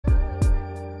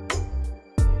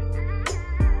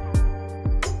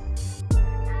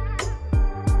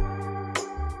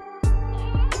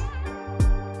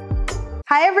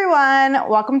Hi everyone,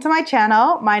 welcome to my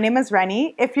channel. My name is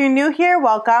Reni. If you're new here,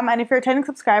 welcome, and if you're a returning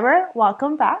subscriber,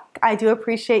 welcome back. I do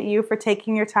appreciate you for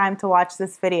taking your time to watch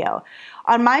this video.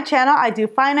 On my channel, I do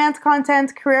finance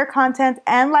content, career content,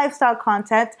 and lifestyle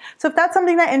content. So if that's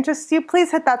something that interests you,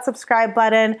 please hit that subscribe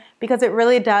button because it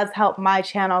really does help my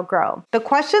channel grow. The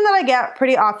question that I get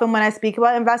pretty often when I speak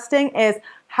about investing is,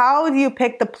 how do you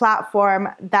pick the platform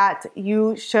that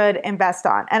you should invest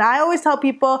on? And I always tell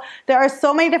people there are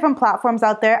so many different platforms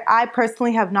out there. I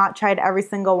personally have not tried every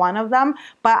single one of them,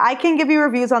 but I can give you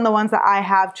reviews on the ones that I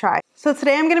have tried. So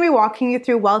today I'm going to be walking you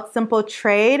through Wealthsimple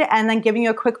Trade and then giving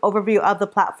you a quick overview of the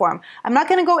platform. I'm not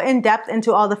going to go in depth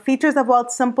into all the features of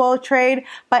Wealthsimple Trade,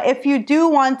 but if you do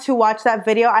want to watch that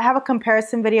video, I have a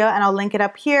comparison video and I'll link it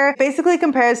up here. It basically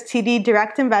compares TD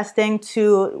Direct Investing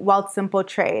to Wealthsimple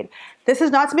Trade. This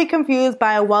is not to be confused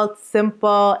by a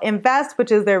Wealthsimple Invest,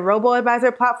 which is their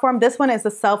robo-advisor platform. This one is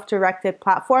a self-directed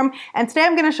platform. And today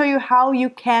I'm going to show you how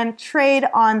you can trade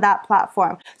on that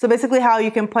platform. So basically how you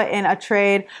can put in a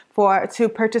trade to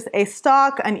purchase a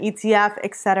stock, an ETF,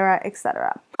 etc.,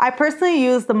 etc. I personally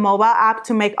use the mobile app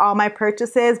to make all my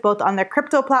purchases, both on their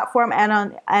crypto platform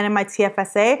and in my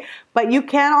TFSA. But you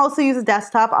can also use a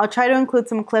desktop. I'll try to include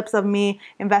some clips of me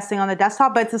investing on the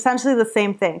desktop, but it's essentially the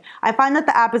same thing. I find that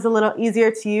the app is a little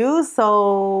easier to use,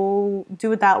 so do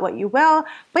with that what you will.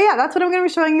 But yeah, that's what I'm going to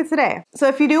be showing you today. So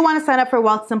if you do want to sign up for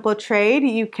Wealthsimple Trade,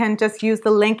 you can just use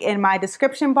the link in my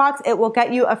description box. It will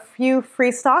get you a few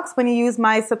free stocks when you use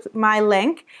my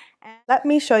link. And let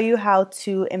me show you how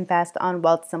to invest on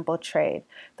Wealthsimple Trade.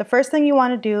 The first thing you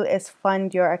want to do is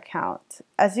fund your account.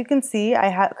 As you can see,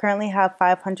 I currently have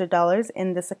 $500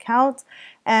 in this account,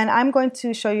 and I'm going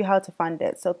to show you how to fund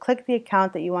it. So click the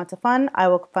account that you want to fund. I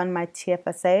will fund my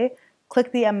TFSA.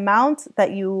 Click the amount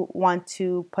that you want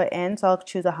to put in. So I'll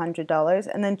choose $100,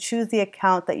 and then choose the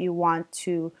account that you want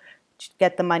to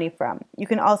get the money from. You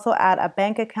can also add a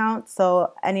bank account,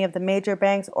 so any of the major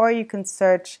banks, or you can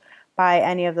search by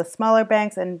any of the smaller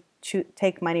banks and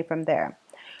take money from there.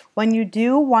 When you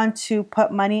do want to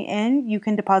put money in, you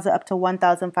can deposit up to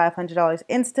 $1,500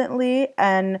 instantly,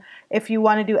 and if you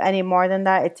want to do any more than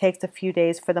that, it takes a few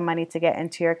days for the money to get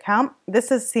into your account.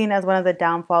 This is seen as one of the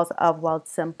downfalls of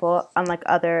Wealthsimple, unlike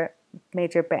other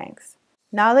major banks.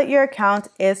 Now that your account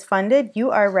is funded,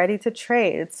 you are ready to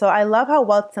trade. So I love how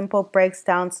Wealthsimple breaks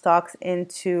down stocks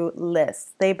into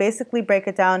lists. They basically break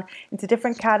it down into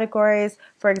different categories.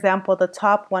 For example, the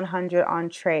top 100 on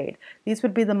trade. These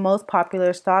would be the most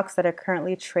popular stocks that are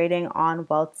currently trading on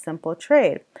Wealthsimple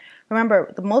Trade.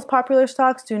 Remember, the most popular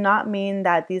stocks do not mean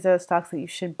that these are the stocks that you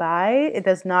should buy. It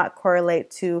does not correlate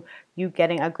to you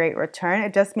getting a great return.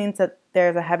 It just means that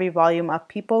there's a heavy volume of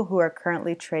people who are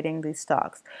currently trading these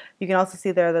stocks. You can also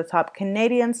see there are the top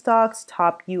Canadian stocks,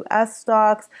 top US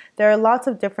stocks. There are lots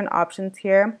of different options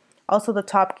here. Also the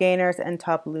top gainers and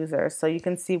top losers. So you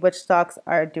can see which stocks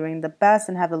are doing the best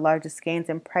and have the largest gains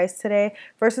in price today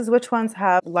versus which ones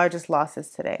have the largest losses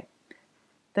today.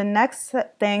 The next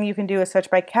thing you can do is search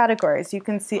by categories. You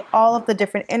can see all of the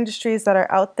different industries that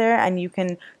are out there and you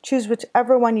can choose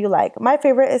whichever one you like. My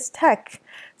favorite is tech.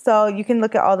 So you can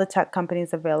look at all the tech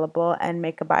companies available and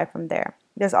make a buy from there.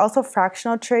 There's also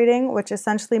fractional trading, which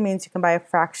essentially means you can buy a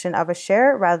fraction of a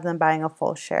share rather than buying a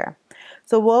full share.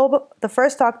 So the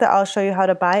first stock that I'll show you how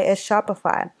to buy is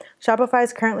Shopify. Shopify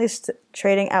is currently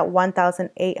trading at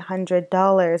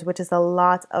 $1,800, which is a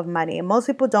lot of money. Most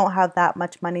people don't have that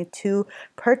much money to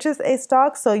purchase a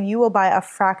stock, so you will buy a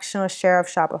fractional share of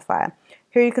Shopify.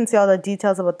 Here you can see all the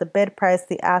details about the bid price,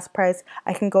 the ask price.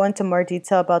 I can go into more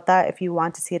detail about that if you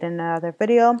want to see it in another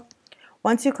video.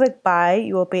 Once you click buy,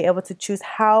 you will be able to choose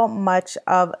how much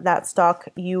of that stock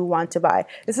you want to buy.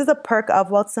 This is a perk of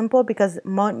Wealthsimple because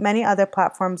many other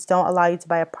platforms don't allow you to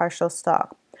buy a partial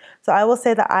stock. So I will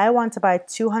say that I want to buy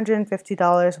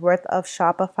 $250 worth of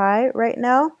Shopify right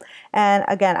now. And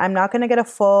again, I'm not going to get a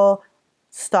full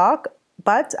stock,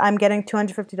 but I'm getting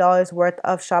 $250 worth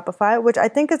of Shopify, which I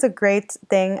think is a great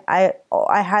thing. I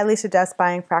highly suggest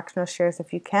buying fractional shares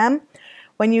if you can.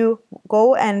 When you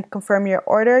go and confirm your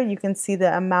order, you can see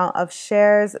the amount of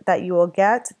shares that you will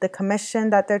get, the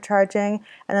commission that they're charging,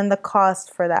 and then the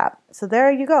cost for that. So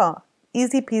there you go.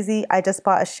 Easy peasy. I just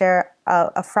bought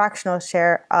a fractional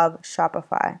share of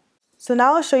Shopify. So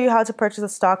now I'll show you how to purchase a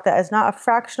stock that is not a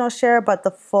fractional share, but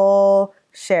the full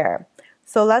share.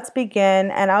 So let's begin,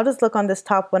 and I'll just look on this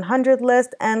top 100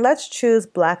 list and let's choose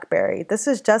BlackBerry. This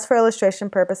is just for illustration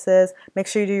purposes. Make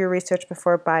sure you do your research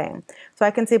before buying. So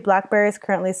I can see BlackBerry is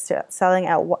currently selling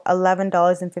at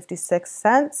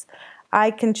 $11.56.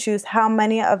 I can choose how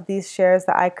many of these shares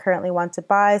that I currently want to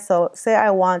buy. So say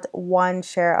I want one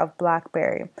share of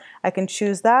BlackBerry. I can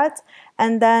choose that,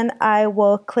 and then I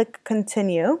will click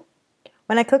continue.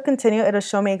 When I click continue, it'll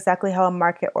show me exactly how a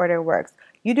market order works.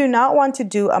 You do not want to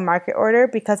do a market order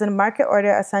because a market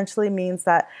order essentially means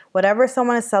that whatever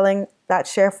someone is selling that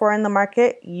share for in the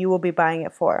market, you will be buying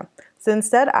it for. So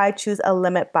instead, I choose a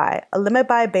limit buy. A limit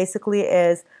buy basically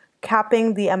is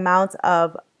capping the amount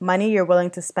of money you're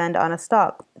willing to spend on a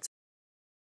stock.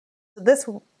 So this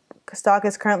stock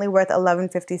is currently worth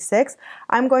 $11.56.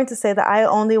 I'm going to say that I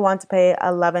only want to pay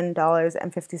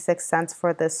 $11.56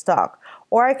 for this stock.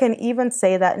 Or I can even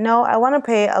say that, no, I want to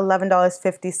pay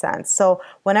 $11.50. So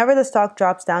whenever the stock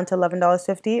drops down to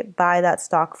 $11.50, buy that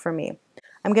stock for me.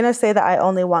 I'm going to say that I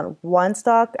only want one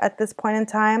stock at this point in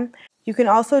time. You can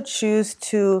also choose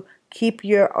to keep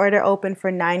your order open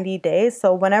for 90 days.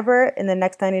 So whenever in the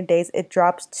next 90 days it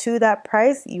drops to that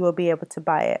price, you will be able to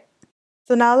buy it.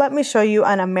 So now let me show you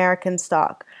an American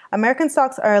stock. American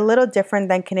stocks are a little different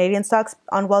than Canadian stocks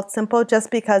on Wealthsimple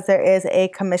just because there is a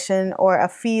commission or a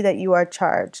fee that you are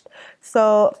charged.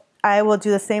 So I will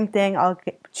do the same thing. I'll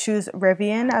choose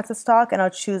Rivian as a stock and I'll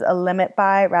choose a limit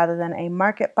buy rather than a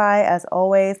market buy as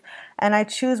always. And I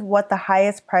choose what the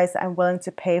highest price I'm willing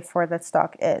to pay for that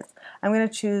stock is. I'm going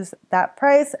to choose that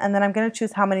price and then I'm going to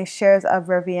choose how many shares of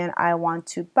Rivian I want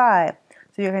to buy.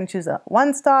 So you're going to choose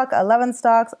one stock, 11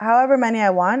 stocks, however many I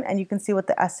want, and you can see what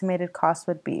the estimated cost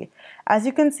would be. As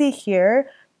you can see here,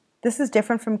 this is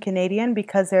different from Canadian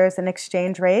because there is an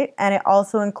exchange rate, and it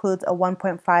also includes a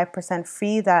 1.5%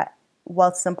 fee that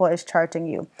Wealthsimple is charging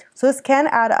you. So this can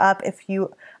add up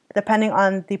depending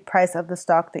on the price of the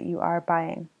stock that you are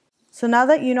buying. So now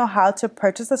that you know how to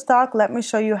purchase a stock, let me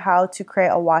show you how to create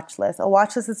a watch list. A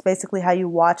watch list is basically how you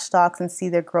watch stocks and see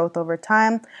their growth over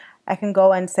time. I can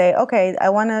go and say, okay, I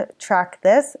want to track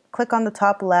this. Click on the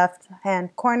top left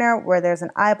hand corner where there's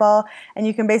an eyeball, and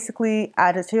you can basically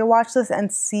add it to your watch list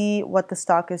and see what the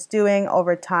stock is doing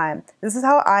over time. This is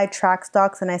how I track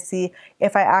stocks and I see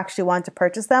if I actually want to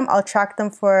purchase them. I'll track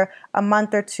them for a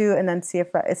month or two and then see if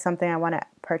it's something I want to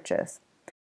purchase.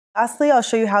 Lastly, I'll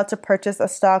show you how to purchase a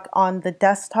stock on the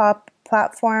desktop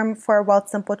platform for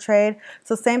Wealthsimple Trade.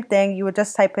 So same thing, you would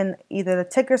just type in either the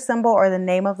ticker symbol or the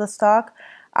name of the stock.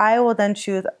 I will then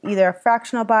choose either a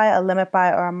fractional buy, a limit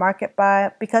buy, or a market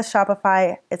buy. Because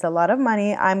Shopify is a lot of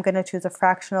money, I'm going to choose a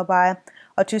fractional buy.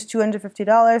 I'll choose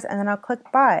 $250 and then I'll click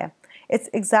buy. It's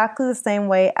exactly the same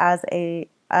way as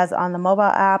on the mobile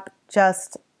app,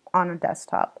 just on a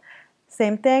desktop.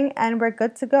 Same thing, and we're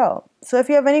good to go. So if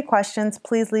you have any questions,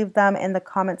 please leave them in the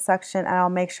comment section and I'll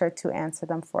make sure to answer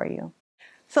them for you.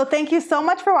 So thank you so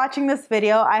much for watching this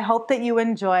video. I hope that you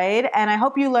enjoyed and I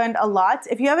hope you learned a lot.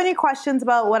 If you have any questions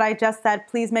about what I just said,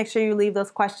 please make sure you leave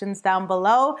those questions down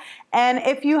below. And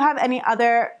if you have any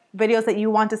other videos that you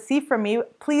want to see from me,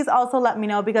 please also let me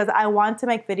know because I want to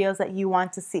make videos that you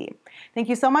want to see. Thank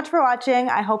you so much for watching.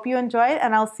 I hope you enjoyed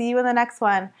and I'll see you in the next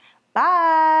one.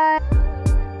 Bye!